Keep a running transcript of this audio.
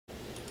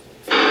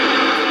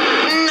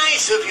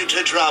of you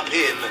to drop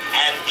in,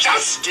 and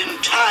just in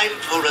time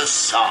for a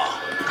song.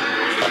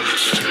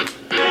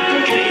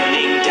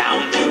 Gleaming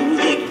down through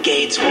the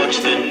gates, watch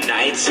the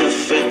night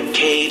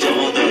suffocate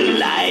all the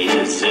light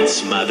as it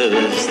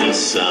smothers the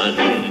sun.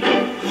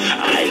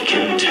 I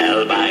can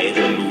tell by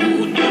the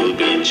moon you'll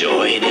be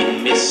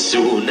joining me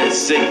soon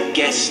as a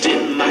guest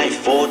in my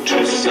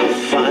fortress of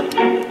fun.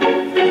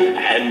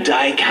 And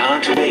I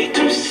can't wait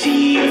to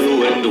see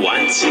you and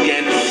once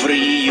again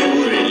free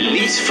you,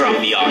 release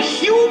from your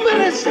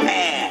humorous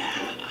hair.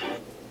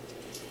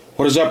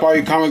 What is up, all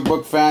you comic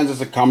book fans?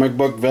 It's a comic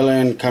book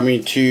villain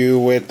coming to you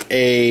with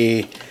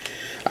a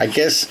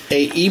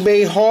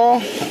eBay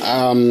haul.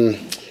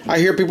 I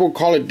hear people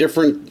call it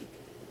different.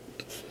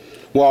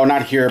 Well,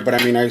 not here, but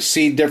I mean, I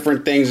see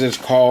different things. It's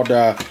called,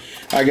 I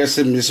guess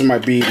this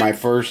might be my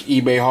first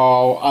eBay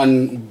haul,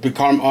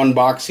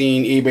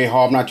 unboxing eBay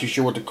haul. I'm not too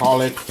sure what to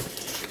call it.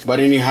 But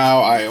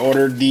anyhow, I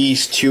ordered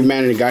these two,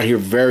 man, and it got here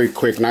very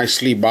quick,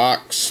 nicely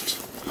boxed.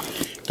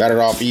 Got it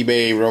off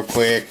eBay real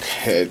quick.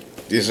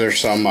 These are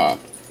some,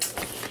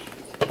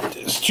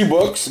 it's 2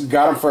 books.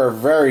 Got them for a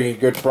very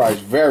good price,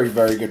 very,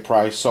 very good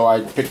price. So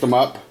I picked them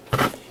up,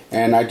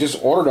 and I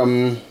just ordered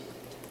them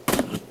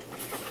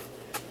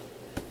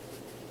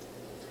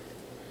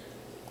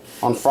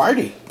on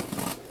Friday.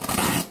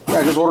 Yeah,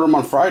 I just ordered them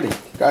on Friday.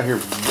 Got here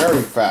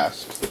very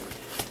fast.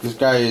 This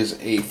guy is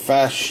a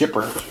fast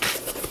shipper.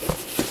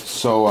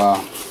 So,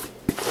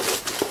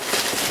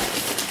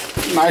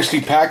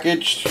 nicely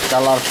packaged.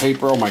 Got a lot of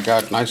paper. Oh my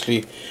God,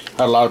 nicely.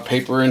 Had a lot of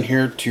paper in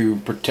here to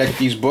protect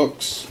these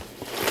books.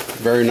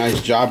 Very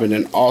nice job. And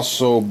then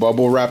also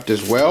bubble wrapped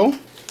as well.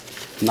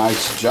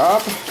 Nice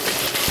job.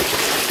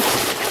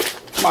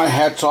 My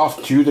hat's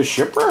off to the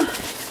shipper.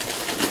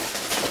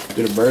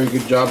 Did a very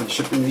good job of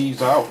shipping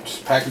these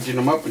out. Packaging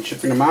them up and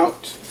shipping them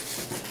out.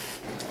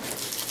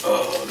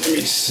 Let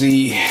me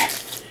see.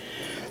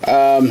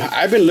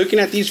 I've been looking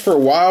at these for a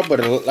while,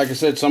 but like I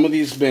said, some of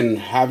these been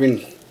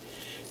having,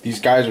 these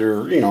guys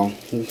are, you know,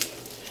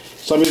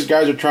 some of these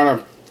guys are trying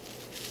to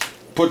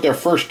put their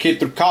first kid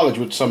through college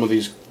with some of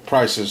these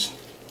prices.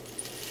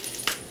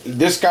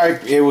 This guy,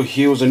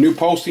 he was a new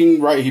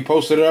posting, right? He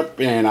posted it up,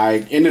 and I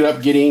ended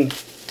up getting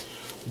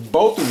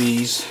both of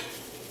these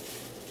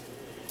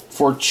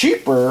for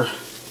cheaper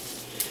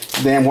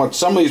than what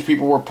some of these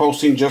people were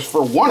posting just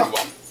for one of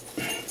them.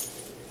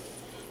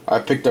 I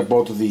picked up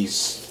both of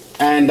these.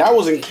 And that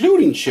was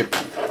including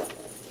shipping.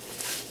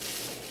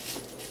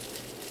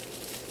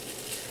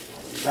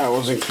 That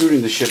was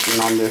including the shipping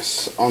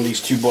on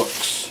these 2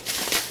 books.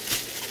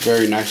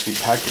 Very nicely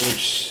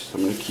packaged.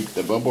 I'm going to keep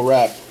the bubble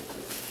wrap.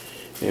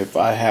 If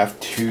I have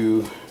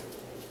to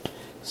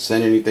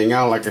send anything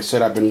out, like I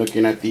said, I've been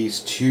looking at these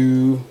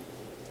 2.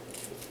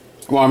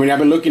 Well, I mean, I've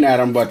been looking at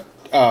them, but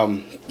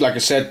like I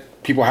said,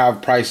 people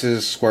have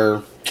prices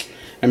where,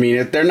 I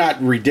mean, they're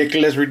not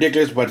ridiculous,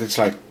 but it's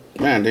like,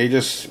 man, they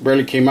just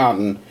barely came out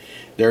and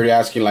they're already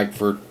asking like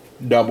for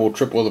double,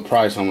 triple the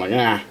price. I'm like,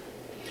 nah.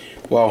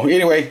 Well,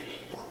 anyway,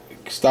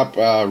 stop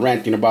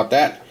ranting about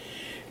that.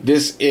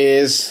 This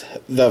is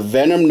the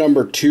Venom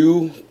number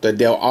 2, the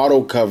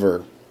Dell'Otto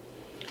cover.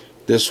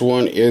 This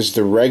one is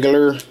the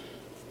regular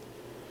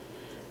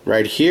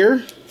right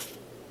here.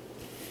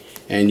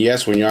 And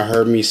yes, when y'all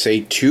heard me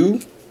say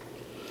 2,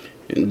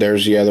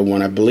 there's the other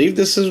one. I believe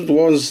this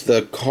was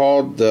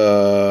called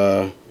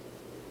the,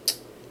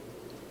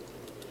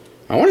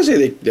 I want to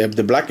say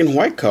the black and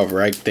white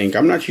cover, I think.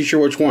 I'm not too sure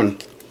which one.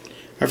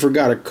 I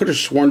forgot. I could have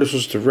sworn this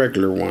was the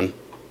regular one.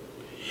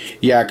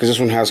 Yeah, because this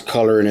one has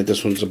color in it.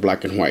 This one's the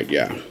black and white,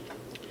 yeah.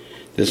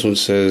 This one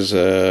says,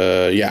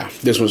 yeah,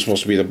 this one's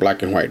supposed to be the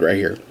black and white right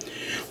here.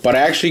 But I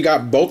actually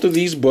got both of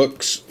these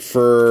books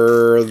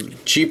for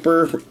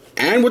cheaper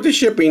and with the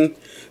shipping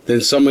than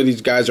some of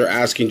these guys are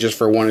asking just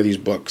for one of these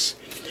books.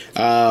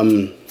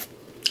 And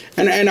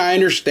I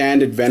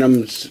understand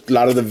that a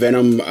lot of the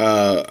Venom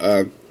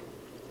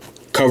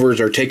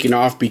covers are taking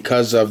off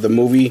because of the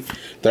movie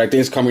that I think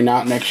is coming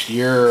out next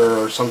year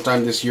or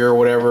sometime this year or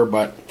whatever.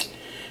 But,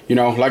 you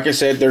know, like I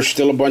said, there's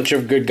still a bunch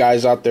of good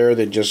guys out there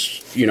that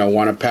just, you know,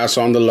 want to pass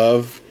on the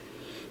love.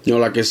 You know,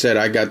 like I said,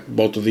 I got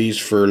both of these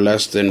for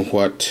less than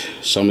what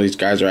some of these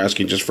guys are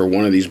asking just for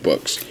one of these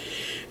books.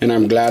 And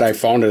I'm glad I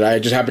found it. I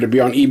just happened to be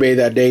on eBay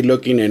that day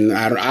looking, and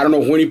I don't know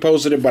when he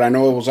posted it, but I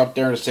know it was up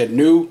there and it said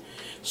new.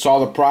 Saw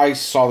the price,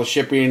 saw the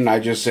shipping, and I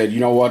just said,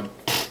 you know what,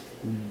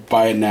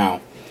 buy it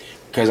now.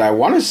 Because I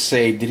want to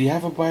say, did he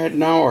have a buy it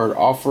now or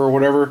offer or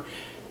whatever?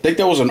 I think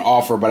there was an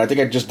offer, but I think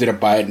I just did a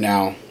buy it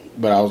now.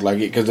 But I was like,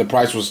 because the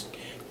price was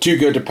too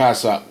good to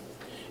pass up.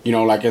 You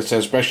know, like I said,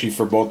 especially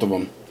for both of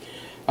them.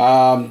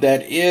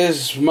 That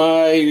is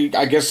my,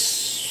 I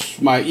guess,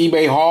 my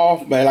eBay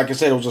haul. But like I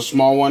said, it was a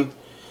small one.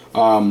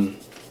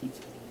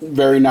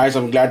 Very nice.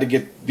 I'm glad to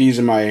get these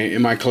in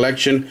my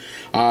collection.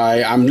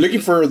 I'm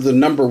looking for the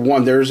number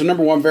 1. There's a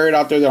number 1 variant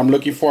out there that I'm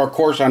looking for. Of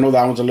course, I know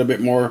that one's a little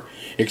bit more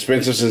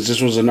expensive since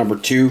this was a number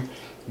 2.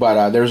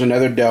 But there's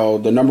another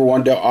the number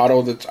 1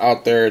 Dell'Otto that's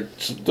out there.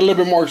 It's a little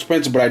bit more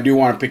expensive, but I do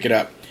want to pick it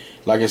up.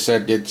 Like I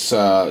said, it's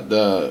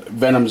the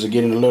Venoms are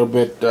getting a little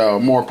bit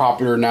more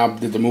popular now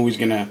that the movie's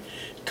gonna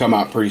come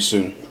out pretty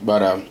soon.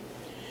 But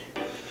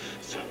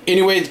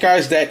anyways,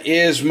 guys, that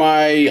is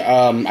my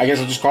I guess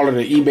I'll just call it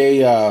an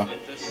eBay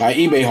my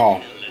eBay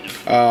haul.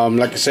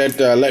 Like I said,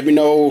 let me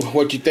know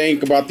what you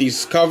think about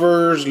these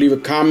covers. Leave a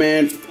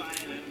comment.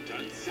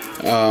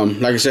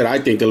 Like I said, I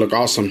think they look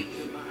awesome,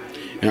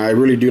 and I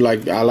really do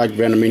like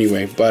Venom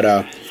anyway. But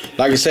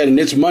like I said, and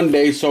it's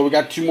Monday, so we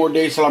got 2 more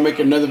days till I make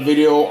another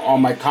video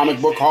on my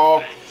comic book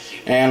haul.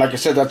 And like I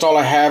said, that's all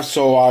I have.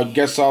 So I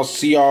guess I'll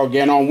see y'all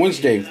again on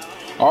Wednesday.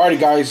 Alrighty,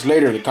 guys,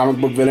 later. The Comic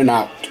Book Villain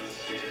out.